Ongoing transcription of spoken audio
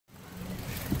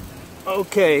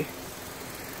Okay,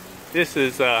 this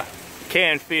is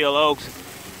Canfield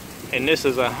Oaks, and this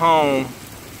is a home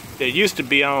that used to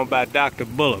be owned by Dr.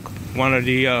 Bullock, one of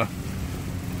the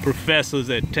professors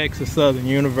at Texas Southern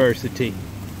University.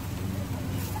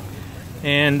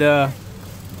 And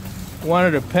one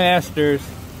of the pastors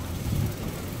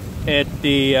at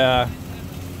the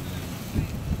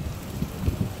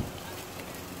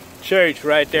church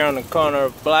right there on the corner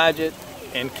of Blodgett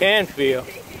and Canfield,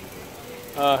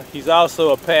 he's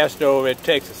also a pastor over at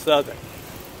Texas Southern.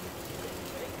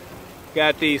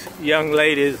 Got these young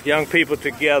ladies, young people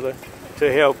together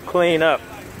to help clean up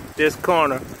this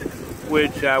corner,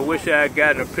 which I wish I had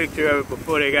gotten a picture of it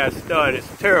before they got started.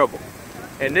 It's terrible.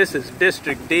 And this is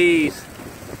District-D's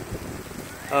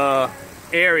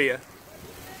area.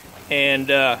 And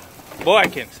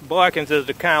Boykins is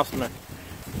the councilman.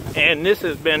 And this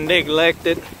has been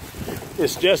neglected.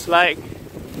 It's just like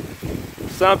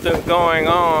something's going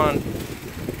on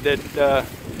that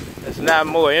there's not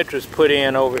more interest put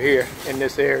in over here in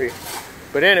this area.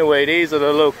 But anyway, these are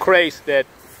the little crates that,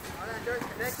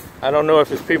 I don't know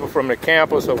if it's people from the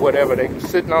campus or whatever, they're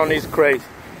sitting on these crates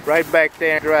right back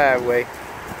there in the driveway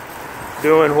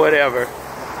doing whatever.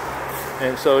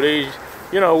 And so these,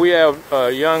 you know, we have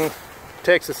young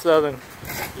Texas Southern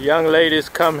young ladies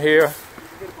come here.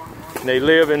 And they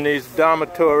live in these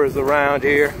dormitories around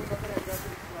here.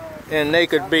 And they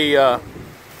could be,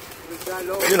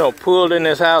 you know, pulled in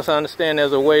this house. I understand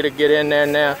there's a way to get in there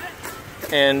now.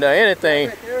 And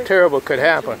anything terrible could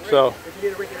happen. So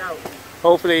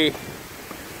hopefully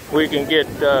we can get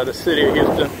the city of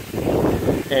Houston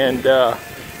and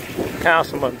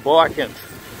Councilman Boykins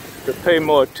to pay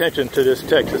more attention to this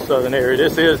Texas Southern area.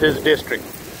 This is his district,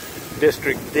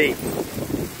 District-D.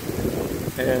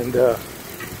 And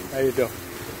how you doing?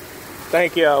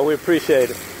 Thank y'all, we appreciate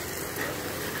it.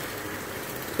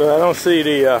 So I don't see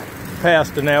the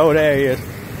pastor now. Oh, there he is.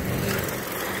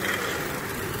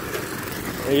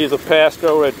 He's a pastor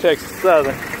over at Texas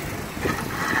Southern.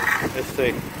 Let's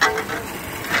see.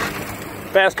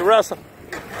 Pastor Russell,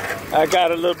 I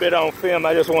got a little bit on film.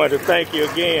 I just wanted to thank you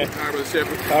again. All right, Brother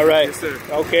Shepherd. All right. Yes, sir.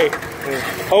 Okay.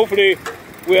 Hopefully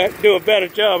we'll do a better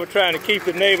job of trying to keep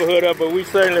the neighborhood up, but we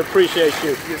certainly appreciate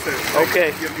you. Yes, sir.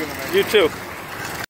 Okay. You too.